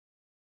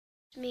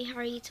It's me,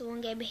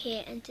 Harry21Gamer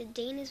here, and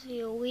today in this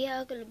video we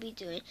are going to be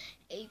doing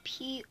a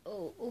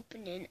PO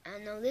opening.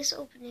 And now this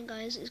opening,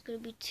 guys, is going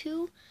to be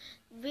two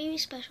very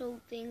special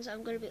things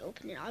I'm going to be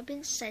opening. I've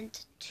been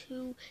sent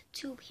two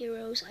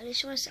heroes. I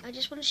just want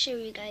to show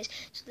you guys.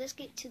 So let's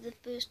get to the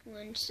first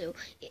one. So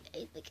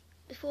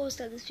before I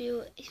start this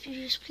video, if you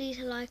just please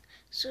like,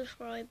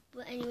 subscribe.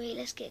 But anyway,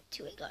 let's get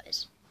to it,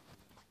 guys.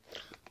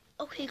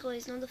 Okay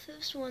guys, now the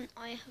first one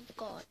I have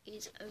got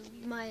is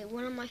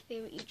one of my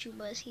favorite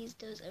YouTubers. He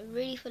does a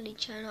really funny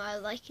channel. I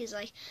like his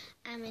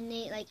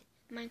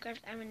Minecraft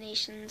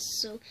animations.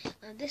 So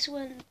this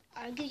one,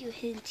 I'll give you a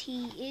hint.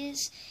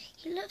 He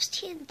loves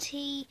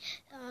TNT.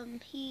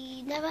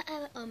 He never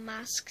ever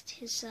unmasked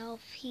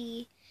himself.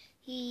 He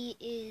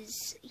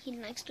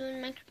likes doing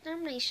Minecraft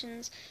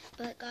animations.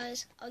 But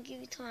guys, I'll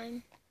give you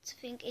time to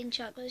think in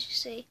chat. Let's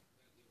just say.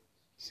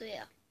 So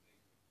yeah.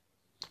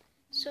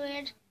 So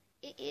Ed.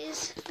 It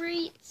is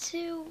 3,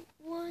 2,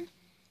 1.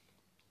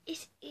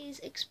 It is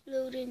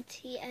exploding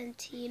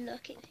TNT.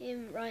 Look at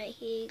him right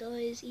here,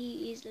 guys.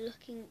 He is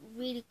looking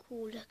really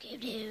cool. Look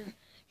at him.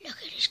 Look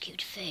at his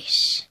cute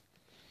face.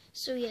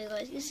 So yeah,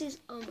 guys, this is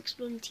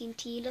exploding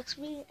TNT. He looks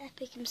really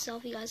epic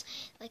himself. He has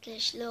like a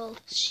little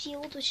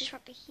shield, which is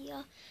right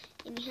here,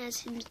 and he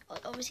has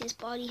obviously his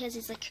body has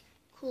his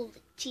cool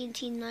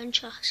TNT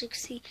nunchucks, you can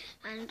see,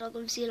 and I'm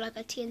gonna see like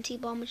a TNT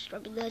bomb, which is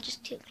right there.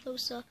 Just get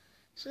closer.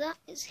 So that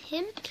is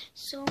him.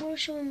 So I'm going to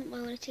show him.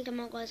 I'm going to take him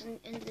out, guys, and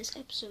end this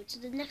episode. So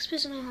the next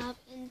person I have,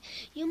 and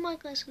you might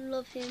guys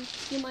love him,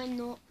 you might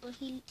not,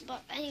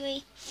 but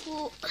anyway,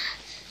 cool.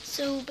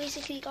 So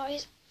basically,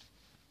 guys,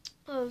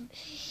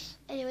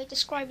 anyway,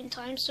 describing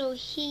time. So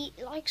he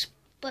likes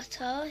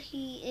butter.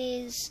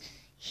 He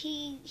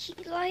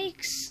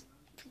likes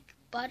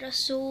butter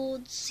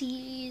swords.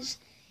 He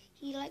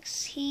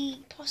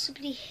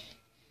possibly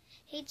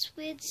hates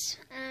wits,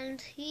 and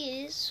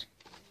he is,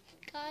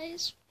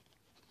 guys,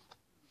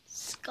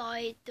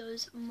 Sky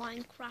does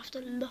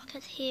Minecraft. Look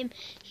at him.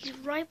 He's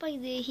right by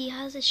there. He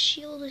has a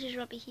shield which is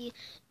right here.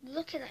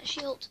 Look at that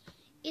shield.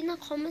 In the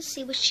comments,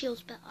 say which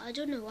shield's better. I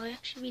don't know. I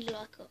actually really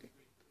like him.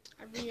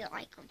 I really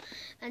like him.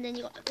 And then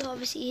you got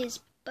obviously his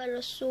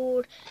butter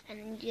sword,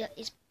 and you got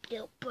his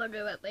little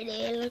butter up there.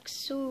 It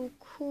looks so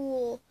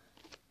cool.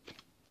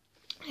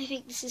 I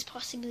think this is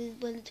possibly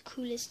one of the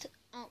coolest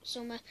out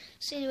somewhere.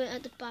 So anyway,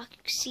 at the back you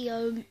can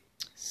see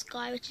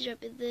Sky, which is right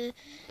there,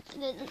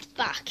 and then at the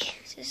back,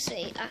 just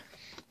say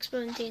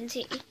exploding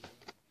TNT.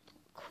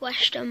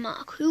 Question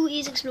mark. Who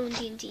is exploding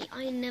TNT?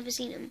 I have never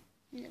seen him.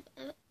 Never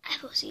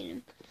ever seen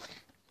him.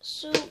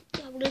 So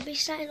yeah, we're gonna be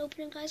starting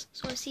opening, guys.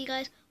 So I'll see you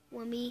guys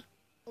when we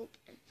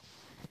open.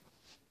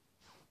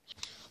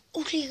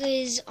 Okay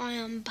guys, I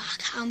am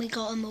back and we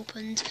got them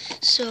opened.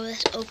 So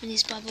let's open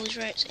these bad boys,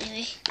 right?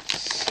 Anyway,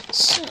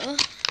 so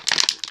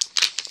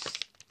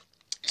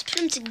let's put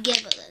them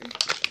together then.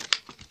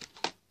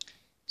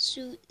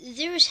 So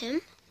there's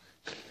him,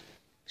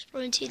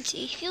 exploring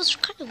TNT. He feels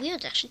kind of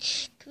weird actually.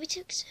 Can we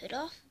take his hood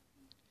off?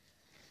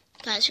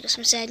 Guys, we got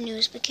some sad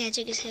news. We can't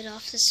take his head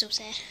off. That's so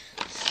sad.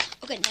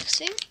 Okay, next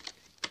thing.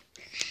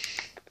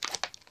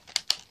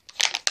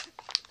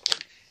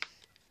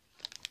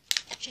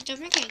 Shut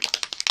down my cake.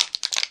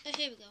 Oh,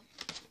 here we go.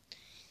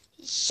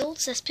 His shield.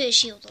 Let's put his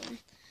shield on.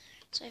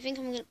 So I think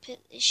I'm gonna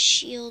put the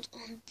shield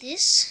on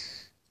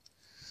this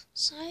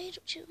side,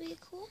 which would be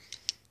cool.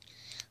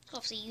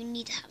 Obviously, you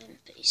need to have him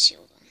put his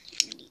shield on.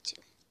 You need to.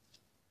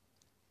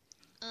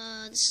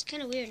 This is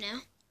kind of weird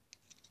now.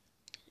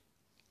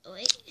 Oh,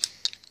 wait.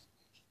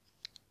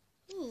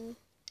 Ooh.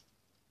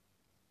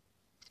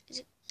 Is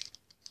it?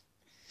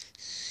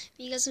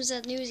 You got some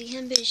sad news. He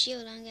can't put his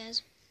shield on,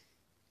 guys.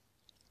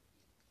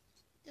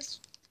 That's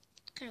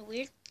kind of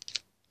weird.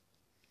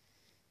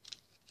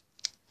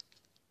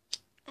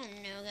 Oh,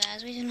 no,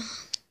 guys. We don't know.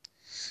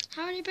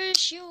 How did he put his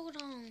shield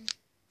on?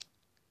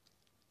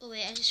 Oh,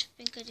 wait. I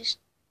think I just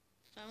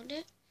found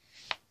it.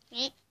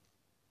 Here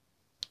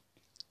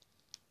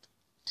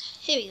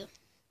we go.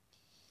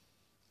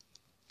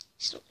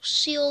 So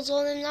shields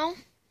on him now.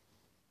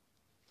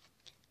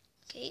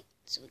 Okay,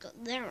 so we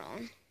got that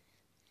on.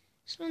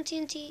 So on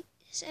TNT,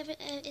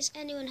 does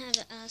anyone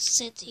have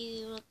said to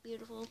you look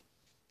beautiful?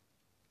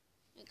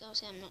 Like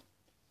obviously I'm not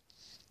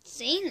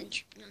saying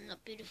that you're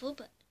not beautiful,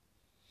 but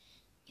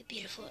you're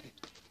beautiful.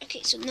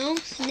 Okay, so now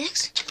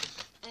next.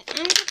 I'm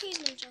going to put these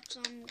nunchucks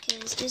on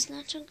because these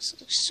nunchucks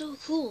look so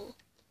cool.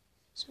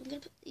 So I'm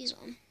going to put these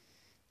on.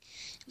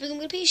 But I'm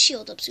going to put his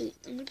shield up. So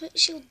I'm going to put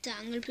his shield down.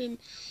 I'm going to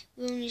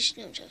put his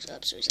nunchucks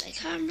up. So he's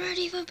like, I'm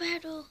ready for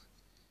battle.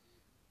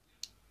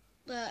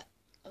 But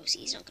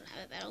obviously he's not going to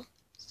have a battle.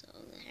 So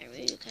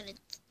Harry, you're kind of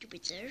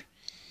stupid there.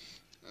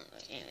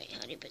 Anyway,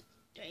 how do you put...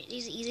 Right,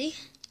 these are easy.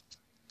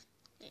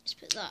 Let's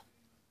put that.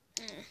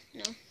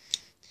 No.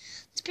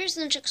 Let's put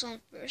the nunchucks on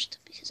first,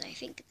 because I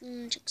think the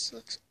nunchucks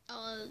looks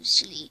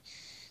obviously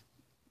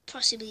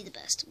possibly the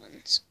best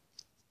ones.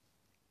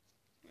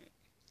 Right.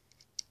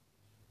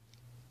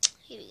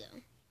 Here we go.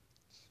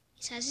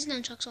 He has his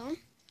nunchucks on.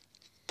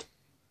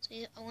 So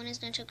I want his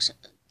nunchucks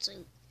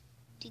so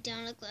deep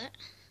down like that.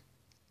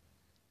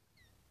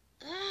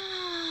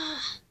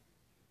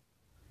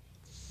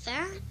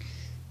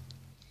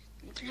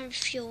 of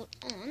shield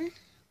on,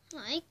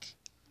 like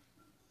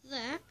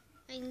that.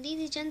 And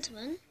ladies and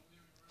gentlemen,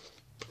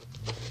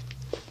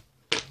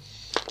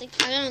 like,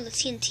 I don't know the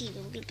TNT,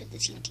 but we're gonna put the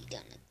TNT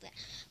down like that.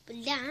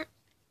 But that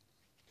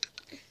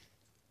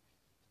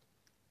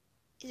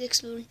is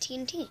exploding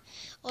TNT.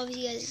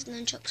 Obviously, guys, his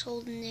nunchucks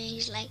holding there.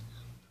 He's like,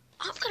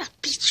 I'm gonna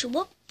beat you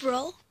up,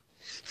 bro.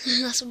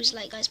 That's what he's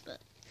like, guys. But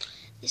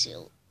this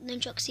little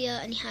nunchucks here,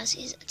 and he has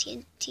his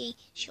TNT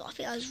shield. I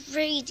think that was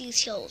very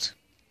detailed,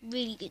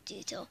 really good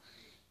detail.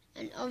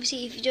 And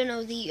obviously, if you don't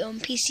know the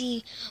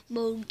PC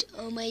mode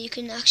where you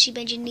can actually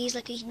bend your knees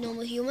like a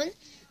normal human,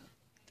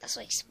 that's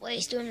like what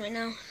he's doing right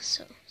now.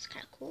 So it's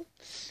kind of cool.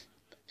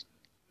 But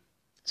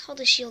let's hold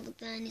the shield up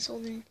there, and he's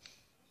holding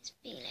his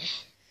feeler.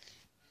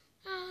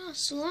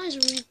 So that is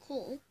really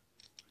cool.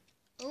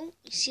 Oh,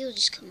 the seal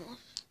just come off.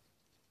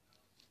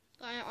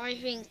 I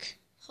think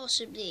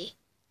possibly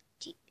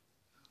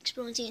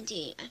Exploring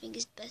TNT, I think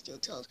is the best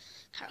detailed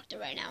character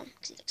right now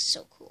because he looks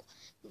so cool.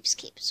 Oops,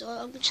 skip. So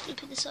I'm just gonna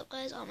put this up,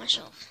 guys, on my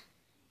shelf.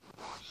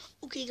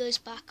 Okay, guys,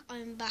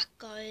 I'm back,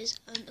 guys.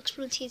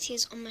 Exploring TNT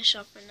is on my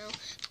shelf right now.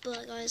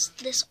 But guys,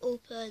 let's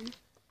open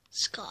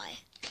Sky.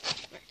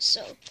 Right.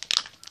 So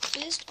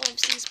first,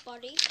 obviously, his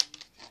body.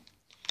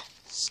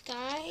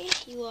 Sky,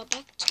 you are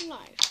back to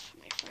life,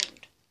 my friend.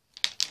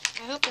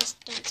 I hope that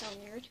don't sound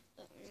weird,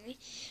 but anyway.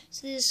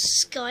 So this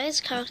Sky is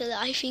a character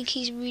that I think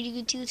he's really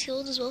good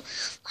detailed as well.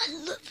 I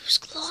love those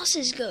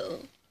glasses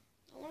go.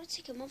 I want to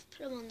take him off,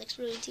 put him on the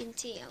Exploring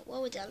TNT.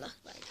 What would that look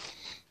like?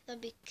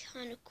 That'd be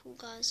kind of cool,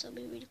 guys. That'd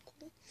be really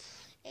cool.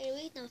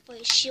 Anyway, now for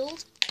his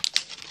shield.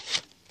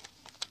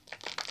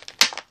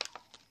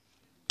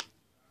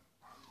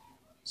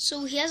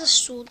 So he has a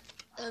sword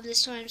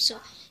this time,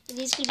 so it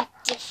is going to be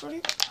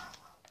different.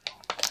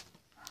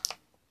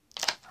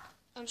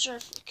 I'm sorry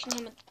if you can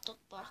hear my dog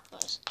bark,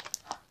 guys.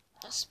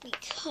 That's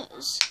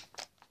because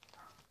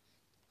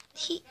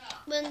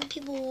when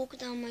people walk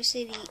down my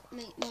city,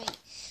 my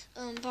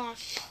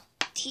path,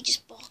 he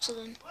just barks at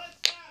them.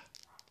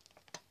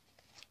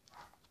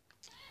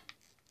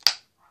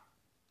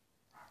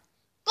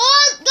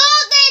 Go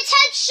the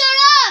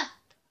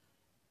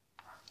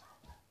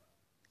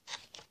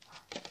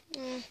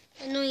attention!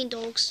 Annoying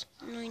dogs.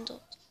 Annoying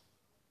dogs.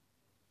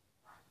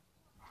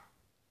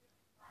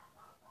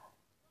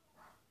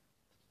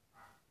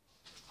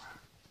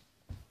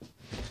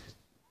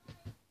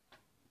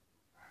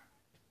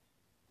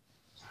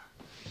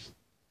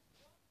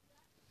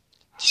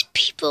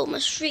 People on the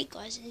street,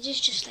 guys, and they're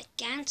just like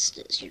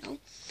gangsters, you know.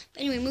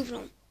 But anyway, moving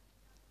on.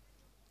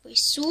 For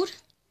his sword.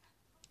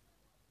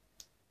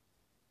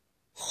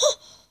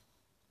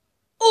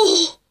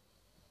 Oh!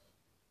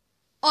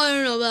 I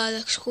don't know, that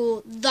looks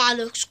cool. That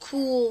looks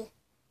cool.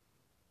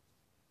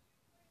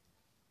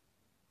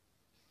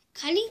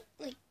 Can he,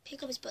 like,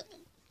 pick up his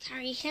button?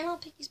 He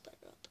cannot pick his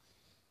button up.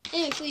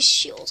 Anyway, for his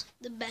shield,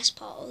 the best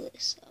part of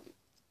this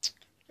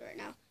right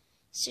now.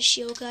 It's the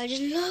shield, guys. I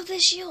just love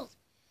this shield.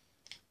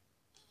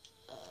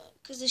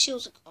 Because the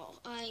shields look,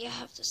 I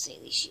have to say,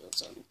 these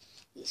shields on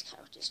these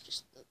characters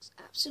just looks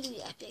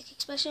absolutely epic.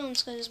 Especially on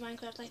Sky's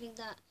Minecraft, I think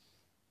that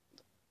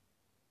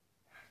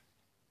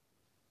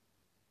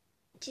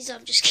his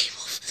arm just came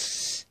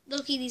off.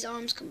 Lucky these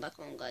arms come back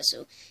on, guys,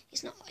 so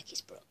it's not like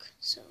he's broke.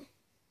 So,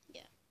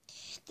 yeah.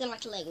 They're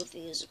like Lego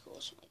figures, of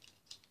course. Like,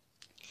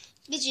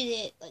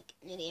 literally, like,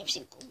 nearly every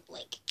single,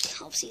 like,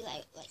 obviously,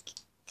 like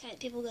kind of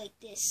people like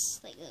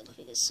this, like Lego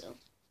figures, so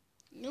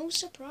no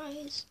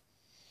surprise.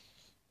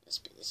 Let's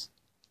put this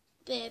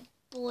bad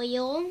boy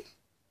on.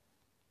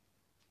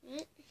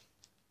 Right.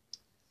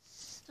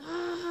 It's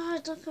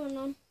not coming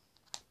on.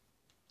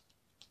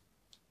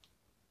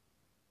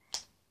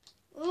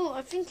 Oh,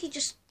 I think he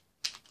just...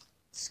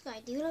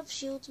 Sky, do you love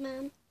shields,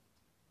 man?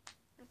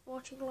 I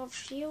thought you love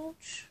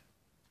shields.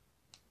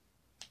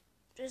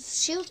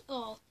 Does shield...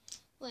 Oh,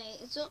 wait,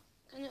 it's not...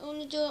 Can I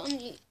only do it on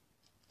the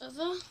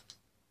other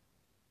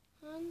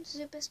hand? Is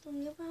it best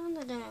on the other hand?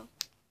 I don't know.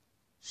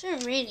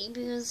 Shouldn't really,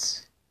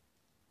 because...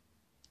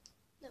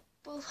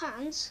 both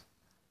hands.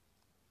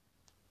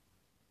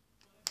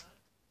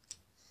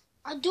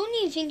 I don't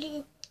even think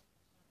you.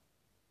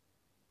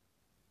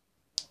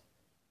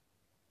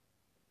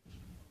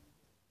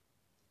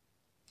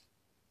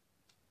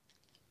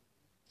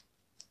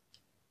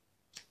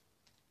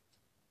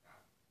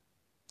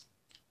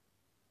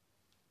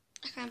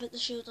 I can't put the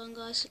shield on,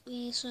 guys. We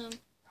need some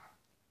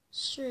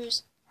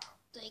serious,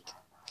 like.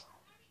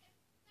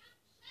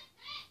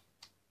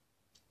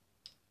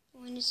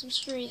 We need some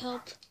serious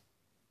help.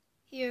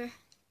 Here.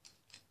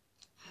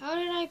 How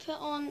did I put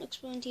on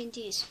Exploring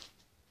TNTs?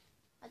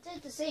 I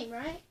did the same,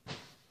 right?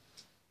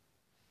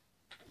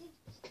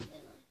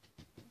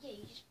 Yeah,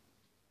 you just...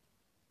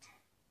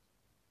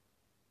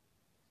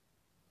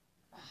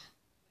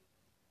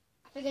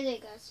 I think I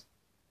did, guys.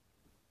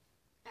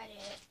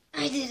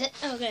 I did it.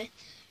 Okay.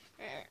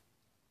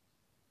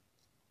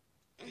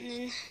 And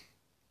then,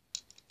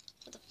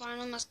 for the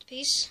final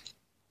masterpiece,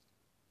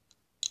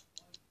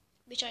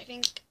 which I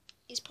think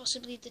is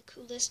possibly the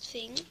coolest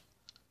thing,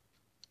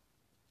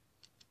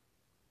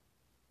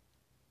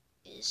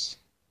 is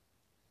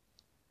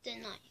the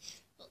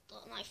knife. Well,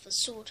 not knife, the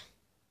sword.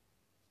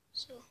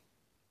 So,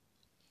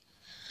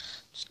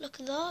 just look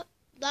at that.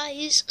 That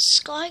is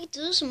Sky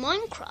Does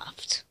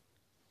Minecraft.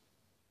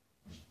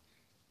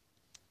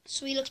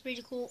 So he looks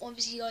pretty cool.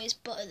 Obviously, guys,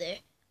 butter there.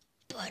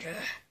 Butter.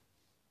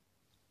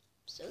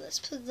 So let's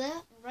put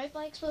that right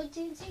by Explode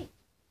TNT.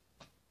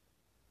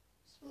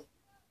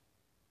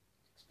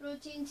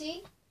 Explode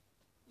TNT.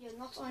 You're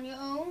not on your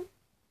own.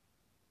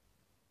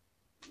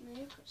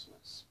 Merry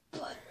Christmas.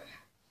 Butter.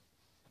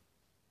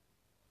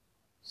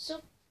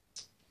 So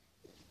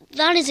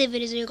that is it for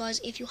this video,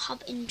 guys. If you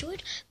have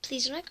enjoyed,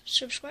 please like,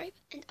 subscribe,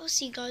 and I'll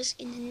see you guys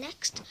in the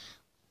next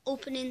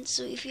opening.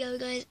 So if you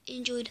guys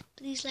enjoyed,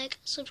 please like,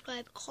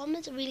 subscribe,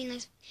 comment, really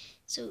nice.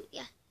 So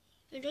yeah,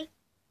 if you enjoyed,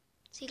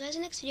 see you guys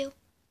in the next video.